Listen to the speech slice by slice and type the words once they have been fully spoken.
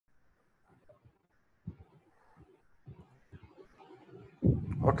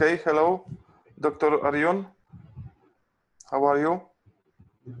Okay, hello, Dr. Arjun. How are you?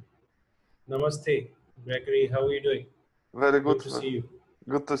 Namaste, Gregory. How are you doing? Very good. Good to see you.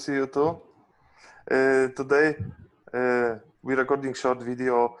 Good to see you too. Today we're recording short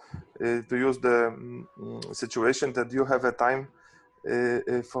video to use the situation that you have a time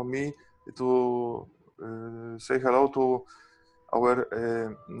for me to say hello to our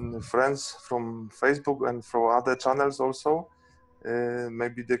friends from Facebook and from other channels also.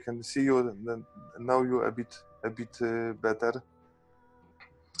 Maybe they can see you and know you a bit better.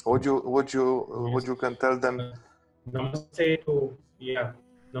 What you can tell them? Namaste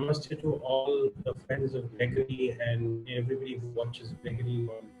to all the friends of Gregory and everybody who watches Gregory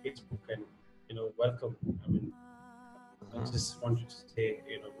on Facebook, and welcome. I mean, I just wanted to say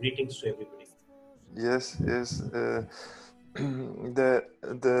greetings to everybody. Yes.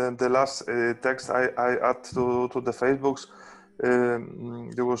 The last text I add to the Facebooks.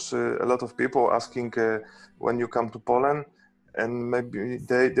 There was a lot of people asking when you come to Poland, and maybe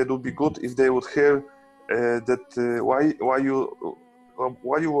that would be good if they would hear why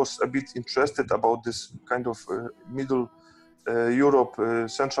you was a bit interested about this kind of middle Europe,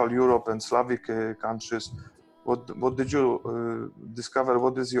 Central Europe and Slavic countries. What did you discover?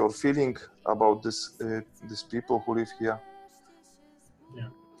 What is your feeling about these people who live here?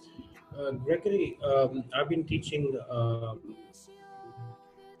 Yeah, Gregory, I've been teaching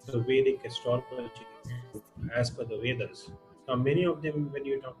the Vedic astrology as per the Vedas. Now, many of them, when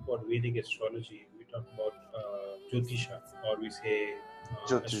you talk about Vedic astrology, we talk about Jyotisha, or we say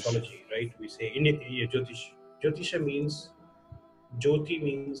astrology, right? We say Jyotish. Jyotisha means, Jyoti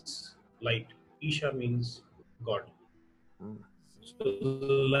means light, Isha means God. So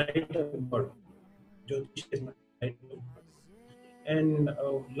the light of God, Jyotisha is light of God. And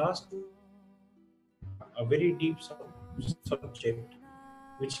last, a very deep subject,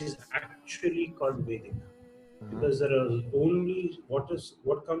 which is actually called Vedic. Because there are only what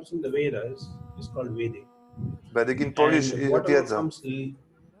comes in the Vedas is called Vedic. Vedic in Polish is whatever Wiedza. comes in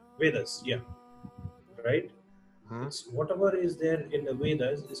Vedas, yeah, right? It's whatever is there in the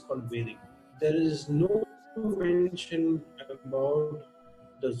Vedas is called Vedic. There is no mention about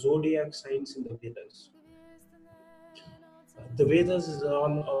the zodiac signs in the Vedas. The Vedas is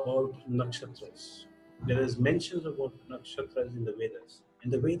all about nakshatras. There is mentions about nakshatras in the Vedas.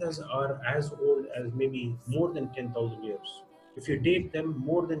 And the Vedas are as old as maybe more than 10,000 years. If you date them,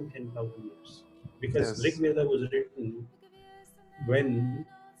 more than 10,000 years. Because Rig Veda was written when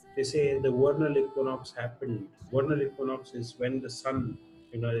they say the vernal equinox happened. Vernal equinox is when the sun,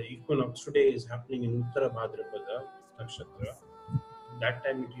 the equinox today is happening in Uttara Bhadrapada nakshatra. That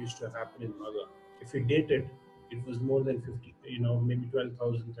time it used to happen in Magha. If you date it, it was more than 50, maybe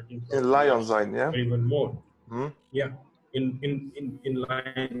 12,000, 13,000. In Lion sign, yeah? Or even more. Yeah. In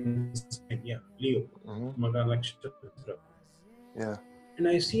Lion sign, yeah. Leo. Magha nakshatra. Yeah. And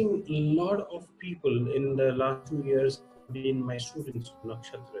I've seen a lot of people in the last 2 years being my students of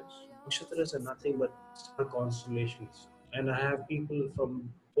nakshatras. Nakshatras are nothing but star constellations. And I have people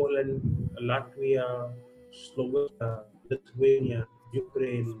from Poland, Latvia, Slovakia, Lithuania,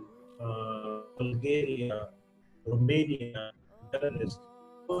 Ukraine, Bulgaria, Romania, Belarus,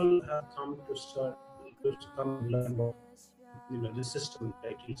 all have come to come and learn about the system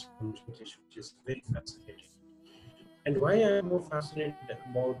that I teach from Jyotish, which is very fascinating. And why I'm more fascinated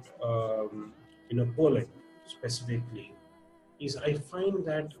about Poland specifically is I find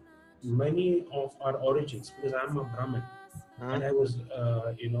that many of our origins, because I'm a Brahmin, and I was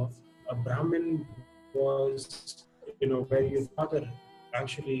a Brahmin was where your father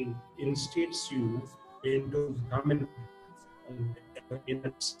actually instates you into Brahmin in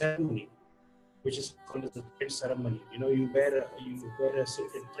a ceremony, which is called as the thread ceremony. You wear a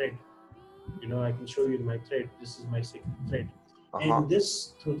sacred thread. I can show you my thread. This is my sacred thread. And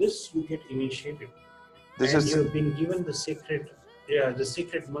through this you get initiated. You've been given the sacred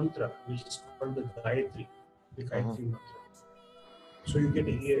mantra, which is called the Gayatri, mantra. So you get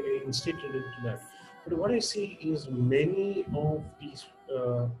instated into that. But what I see is many of these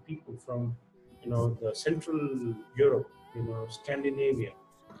people from, the Central Europe, Scandinavia,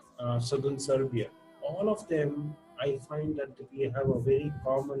 Southern Serbia, all of them, I find that we have a very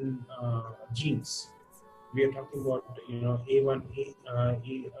common genes. We are talking about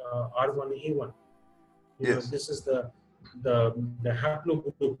R1a1. Yes. This is the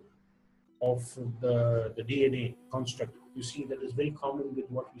haplogroup of the DNA construct. You see that is very common with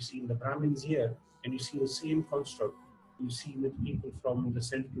what we see in the Brahmins here, and you see the same construct you see with people from the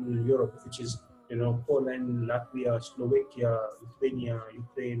Central Europe, which is Poland, Latvia, Slovakia, Lithuania,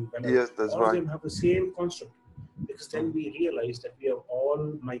 Ukraine, Belarus. Yes, that's all of them have the same construct. The because then we realize that we have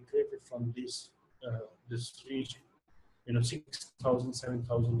all migrated from this region, 6,000,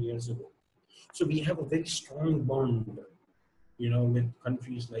 7,000 years ago. So we have a very strong bond, with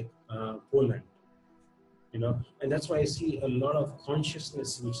countries like Poland, and that's why I see a lot of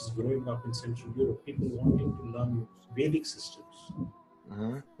consciousness which is growing up in Central Europe. People wanting to learn Vedic systems.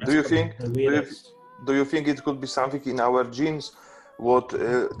 Do you think it could be something in our genes what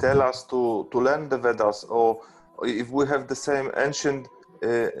tell us to learn the Vedas, or if we have the same ancient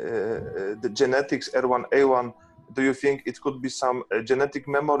the genetics R1a1, do you think it could be some genetic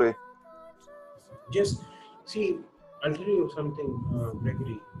memory? Just see, I'll tell you something,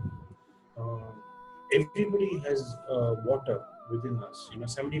 Gregory. Everybody has water within us.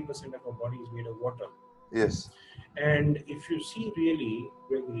 70% of our body is made of water. Yes. And if you see really,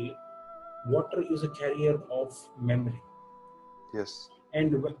 Gregory, water is a carrier of memory. Yes.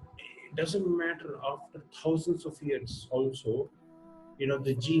 And it doesn't matter after thousands of years also,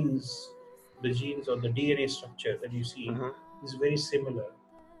 the genes or the DNA structure that you see is very similar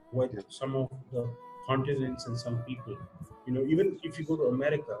with some of the continents and some people. Even if you go to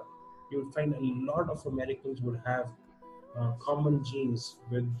America, you will find a lot of Americans would have common genes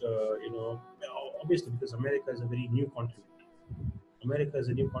with, obviously because America is a very new continent. America is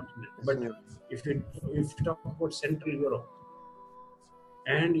a new continent. But if you talk about Central Europe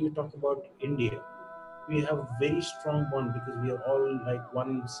and you talk about India, we have a very strong bond because we are all like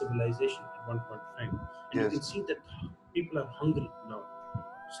one civilization at one point in time. And you can see that people are hungry now.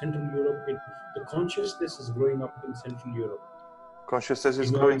 Central Europe, the consciousness is growing up in Central Europe. Consciousness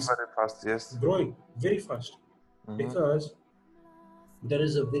is growing very fast, yes. Growing very fast. Because there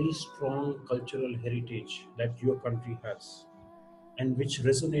is a very strong cultural heritage that your country has, and which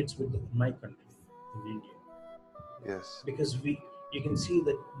resonates with my country in India. Yes. Because you can see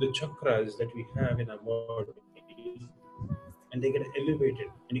that the chakras that we have in our body, and they get elevated,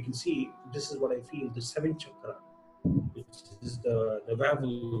 and you can see, this is what I feel, the seventh chakra, which is the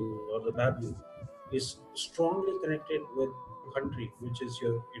vavu or the babu, is strongly connected with country, which is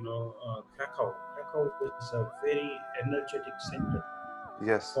your Krakow. Krakow is a very energetic center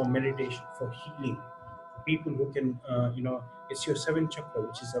for meditation, for healing. People who can it's your seventh chakra,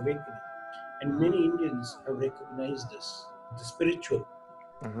 which is awakening. And many Indians have recognized this. The spiritual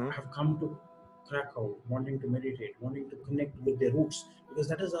have come to Krakow, wanting to meditate, wanting to connect with their roots, because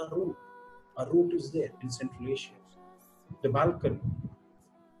that is our root. Our root is there in Central Asia. The Balkan,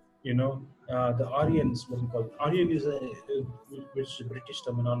 the Aryans, what we call it. Aryan is which is a British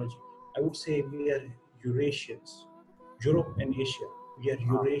terminology. I would say we are Eurasians. Europe and Asia, we are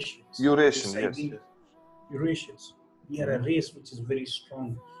Eurasians. Eurasian, yes. Eurasians. We are a race which is very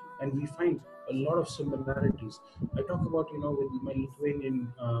strong, and we find a lot of similarities. I talk about, with my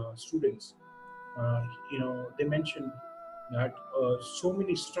Lithuanian students, they mention that so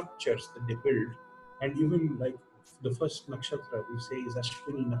many structures that they build, and even like the first nakshatra we say is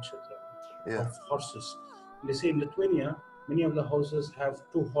Ashwini nakshatra of horses. And they say in Lithuania, many of the houses have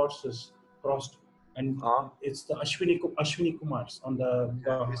two horses crossed, and it's the Ashwini Kumars on the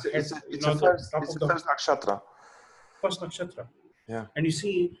head. It's the first nakshatra. First nakshatra. Yeah. And you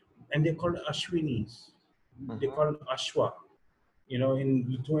see, and they're called Ashwinis. They're called Ashwa, in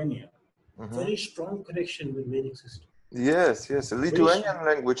Lithuania. Very strong connection with Vedic system. Yes. Lithuanian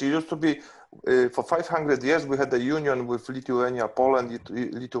language. It used to be, for 500 years, we had a union with Lithuania, Poland,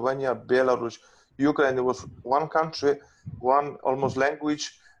 Lithuania, Belarus, Ukraine. It was one country, one almost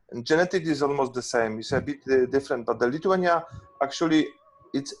language, and genetics is almost the same. It's a bit different, but the Lithuania, actually,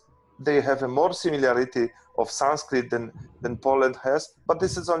 they have a more similarity of Sanskrit than Poland has, but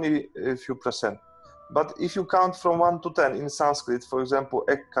this is only a few percent. But if you count from 1 to 10 in Sanskrit, for example,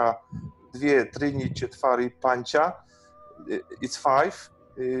 Ekka, Dwie, Trini, Czetwari, Pancia, it's 5.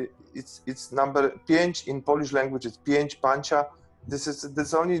 It's number 5 in Polish language. It's 5, Pancia.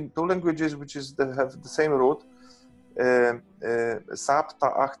 There's only 2 languages which have the same root. Sapta,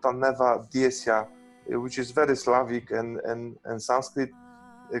 Achta, Neva, Diesia, which is very Slavic, and Sanskrit.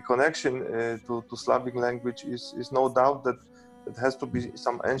 A connection to Slavic language is no doubt that it has to be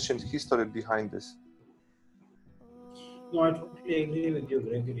some ancient history behind this. No, I totally agree with you,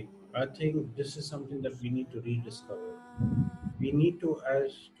 Gregory. I think this is something that we need to rediscover. We need to,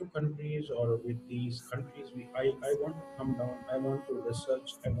 as two countries or with these countries, I want to come down, I want to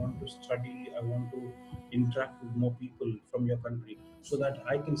research, I want to study, I want to interact with more people from your country so that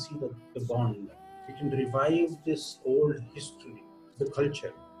I can see the bond. We can revive this old history, the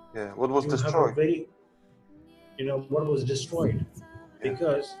culture. Yeah, what was destroyed? What was destroyed. Yeah.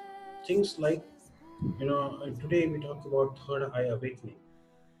 Because things like, today we talk about third eye awakening.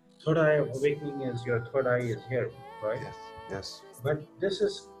 third eye of awakening is your third eye is here, right? Yes, yes. But this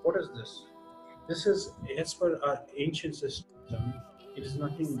is, what is this? This is, as per our ancient system, it is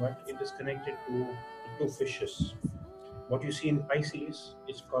nothing but it is connected to two fishes. What you see in Pisces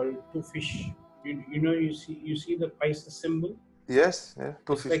is called two fish. You know, you see the Pisces symbol. Yes, yeah,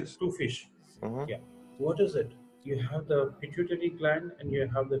 two It's like fishes. two fish. Mm-hmm. Yeah. What is it? You have the pituitary gland and you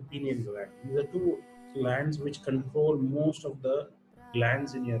have the pineal gland. These are two glands which control most of the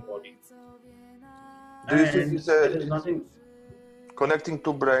glands in your body. Do you think And there is it's nothing. connecting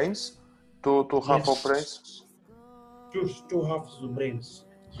two brains, two half of brains? Yes, two halves of the brains.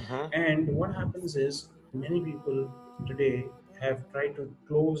 Mm-hmm. And what happens is many people today have tried to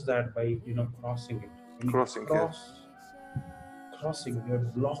close that by crossing it. When you Crossing, yes. crossing, you're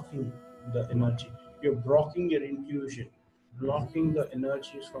blocking the energy. You're blocking your intuition, blocking the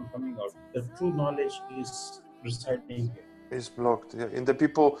energies from coming out. The true knowledge is residing here. It's blocked. Yeah, in the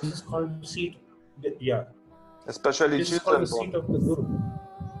people, This is called the seat. Yeah, especially this is called children the seat born. of the guru.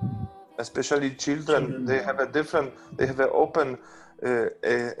 Especially children, they have a different. They have an open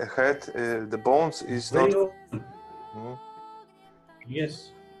a head. The bones is Very not. open. Mhm.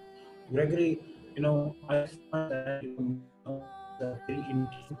 Yes, Gregory. I find that very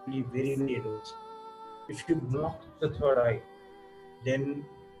intuitively, very advanced. If you block the third eye, then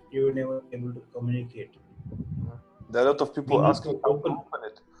you will never be able to communicate. There are a lot of We people need asking to how to open. open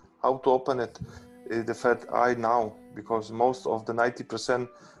it. How to open it, the third eye now, because most of the 90%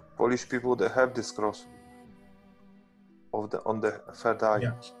 Polish people, they have this cross on the third eye.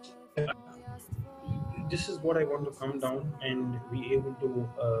 Yeah. This is what I want to come down and be able to.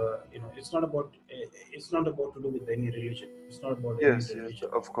 It's not about. It's not about to do with any religion. It's not about any Yes, religion.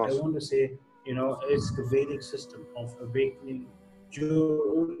 of I course. want to say, it's the Vedic system of awakening your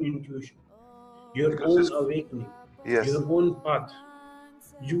own intuition, your Because own it's, awakening, yes, your own path.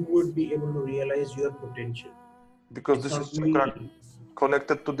 You would be able to realize your potential. because It's this is not chakra me.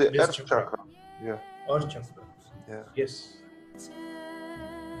 connected to the This earth chakra, chakra. Yeah, or chakra. yeah. Yes.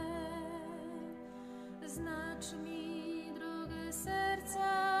 Znacz mi drogę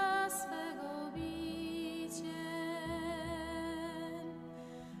serca swego biciem.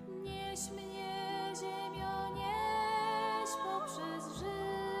 Nieś mnie, ziemio, nieś poprzez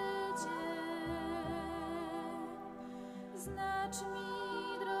życie. Znacz mi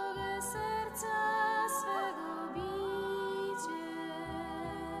drogę serca swego biciem.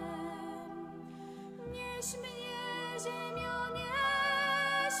 Nieś mnie, ziemio,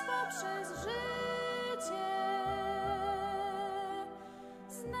 nieś poprzez życie.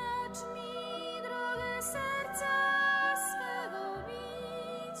 Znacz mi drogę serca swego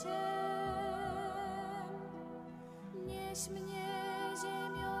biciem. Nieś mnie,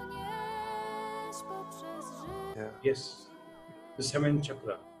 ziemio, nieś poprzez życie. Yeah. Yes. The seventh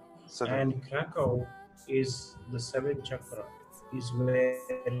chakra. And Krakow is the seventh chakra, is where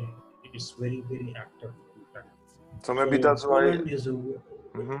it's very, very active. So maybe that's why. Poland is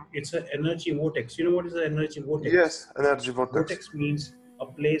it's an energy vortex. You know what is an energy vortex? Yes, energy vortex. Vortex means a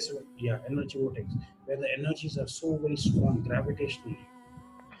place, energy vortex, where the energies are so very strong gravitationally.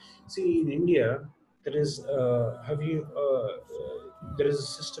 See, in India, there is there is a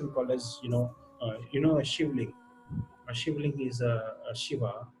system called as a shivling. A shivling is a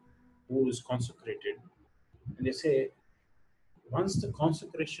Shiva who is consecrated, and they say once the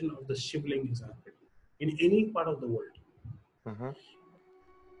consecration of the shivling is happened in any part of the world,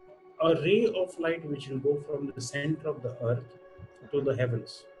 a ray of light which will go from the center of the earth to the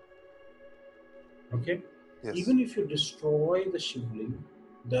heavens. Okay? Yes. Even if you destroy the shivling,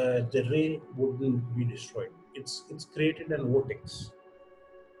 the ray wouldn't be destroyed. It's created an vortex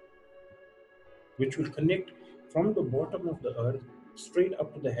which will connect from the bottom of the earth straight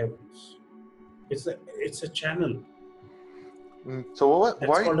up to the heavens. It's a channel. So why?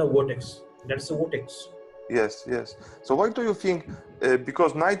 That's called a vortex. That's a vortex. Yes, yes. So why do you think?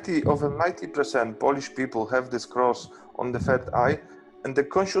 Because 90% Polish people have this cross on the third eye, and the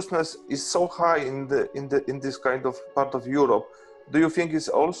consciousness is so high in this kind of part of Europe. Do you think it's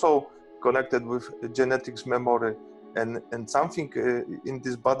also connected with genetics, memory, and something in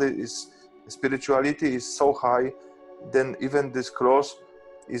this body is spirituality is so high, then even this cross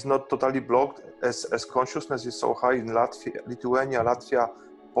is not totally blocked as consciousness is so high in Lithuania, Latvia,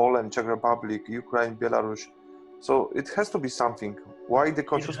 Poland, Czech Republic, Ukraine, Belarus. So it has to be something. Why the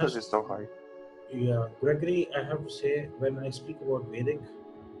consciousness is so high? Yeah, Gregory, I have to say, when I speak about Vedic,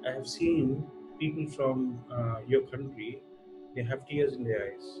 I have seen people from your country, they have tears in their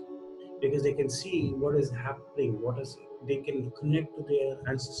eyes because they can see what is happening, they can connect to their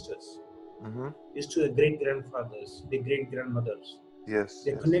ancestors, is to their great grandfathers, their great grandmothers. Yes.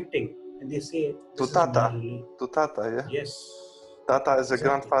 They're Yes. connecting, and they say To this is Tata. my religion. To Tata. Yeah. Yes. Tata is a Exactly.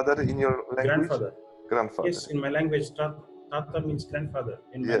 grandfather in your language. Grandfather. Grandfather. Yes, in my language, Tata means grandfather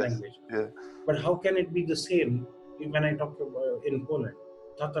in my Yes. language. Yeah. But how can it be the same when I talk about in Poland?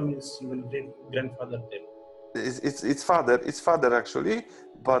 Tata means even grandfather there. It's father. It's father actually,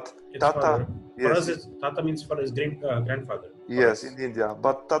 but It's Tata. father. For Yes. us, it's, Tata means for his grandfather. For Yes, us. in India.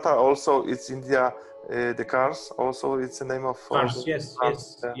 But Tata also, it's India. The cars also, it's the name of Cars, also yes,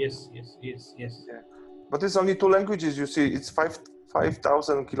 cars, yes, yes, yes, yes, yes. yeah. But it's only two languages. You see, it's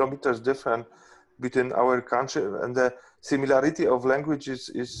 5,000 kilometers different between our country, and the similarity of languages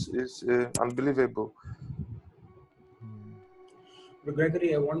is unbelievable. But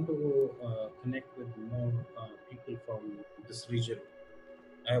Gregory, I want to connect with more people from this region.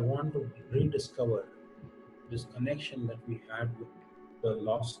 I want to rediscover this connection that we had with the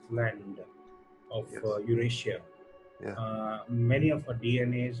lost land of Yes. Eurasia. Yeah. Many of our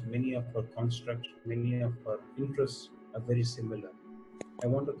DNAs, many of our constructs, many of our interests are very similar. I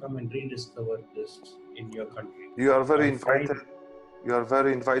want to come and rediscover this in your country. You are very I invited. find You are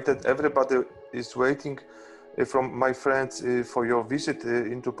very invited. Everybody is waiting from my friends for your visit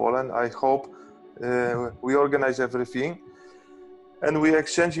into Poland. I hope we organize everything and we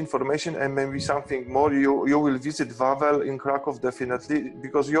exchange information, and maybe something more. You will visit Wawel in Krakow definitely,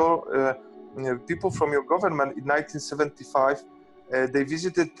 because your people from your government in 1975 they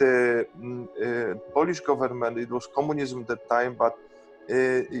visited the Polish government. It was communism at that time, but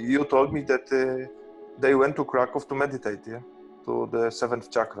you told me that they went to Krakow to meditate, yeah, to the seventh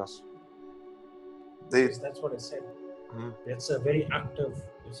chakras. yes, that's what I said. Mhm. It's a very active.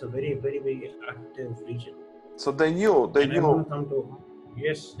 It's a very, very, very active region. So they knew. They And knew. I want to come to.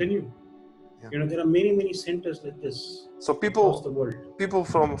 Yes, they knew. Yeah. You know, there are many, many centers like this So across the world. people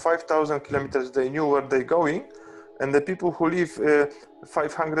from 5,000 kilometers, they knew where they're going, and the people who live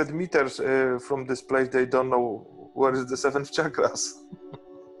 500 meters from this place, they don't know where is the seventh chakras.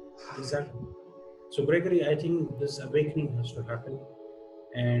 Exactly. So, Gregory, I think this awakening has to happen,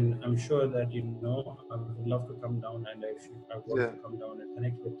 and I'm sure that I would love to come down, and I want Yeah. to come down and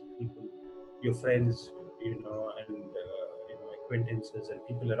connect with people, your friends, and acquaintances and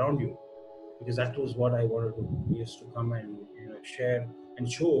people around you, because that was what I wanted to is to come and share and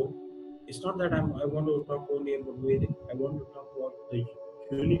show. It's not that I want to talk only about Vedic. I want to talk about the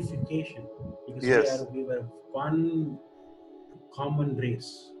unification, because Yes. we were one common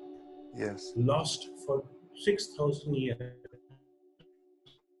race, Yes. lost for 6,000 years.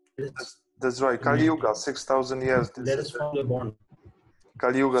 That's right. Kali Yuga, 6,000 years. This Let is us the form the bond.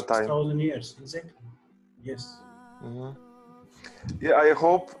 Kali Yuga time. 6,000 years, exactly. Yes. Mhm. Yeah,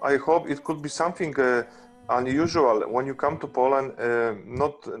 I hope it could be something unusual when you come to Poland.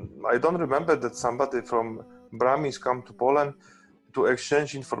 I don't remember that somebody from Brahmins come to Poland to exchange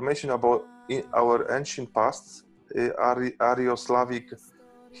information about our ancient past, ARIO-SLAVIC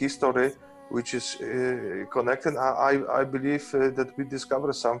history, which is connected. I believe that we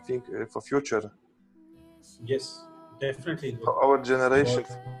discover something for future, Yes, definitely. for our generation.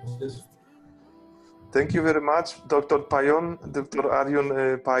 This Thank you very much, Dr. Payon, Dr. Arjun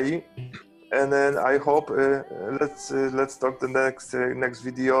Pai. And then I hope let's talk the next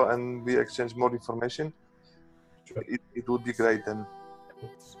video and we exchange more information. Sure. It would be great then.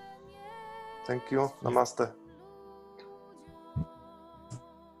 Thank you. Namaste.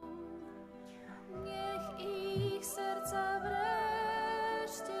 Niech ich serca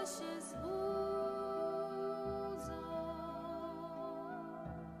wreszcie się zbudzą.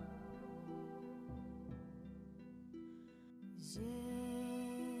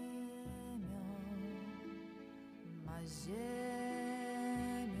 Ziemią ma ziemią,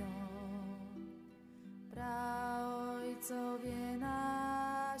 praojcowie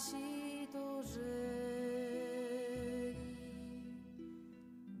nasi tu żyli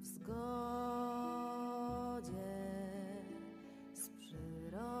w zgodzie z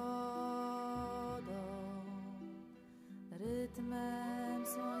przyrodą, rytmem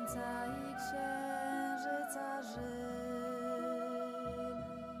słońca i księżyca żyli.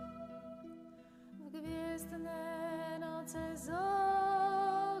 W gwiezdne noce z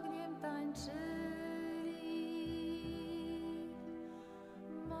ogniem tańczyli,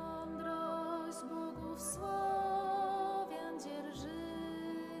 mądrość bogów Słowian dzierżyli.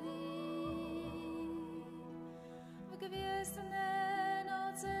 W gwiezdne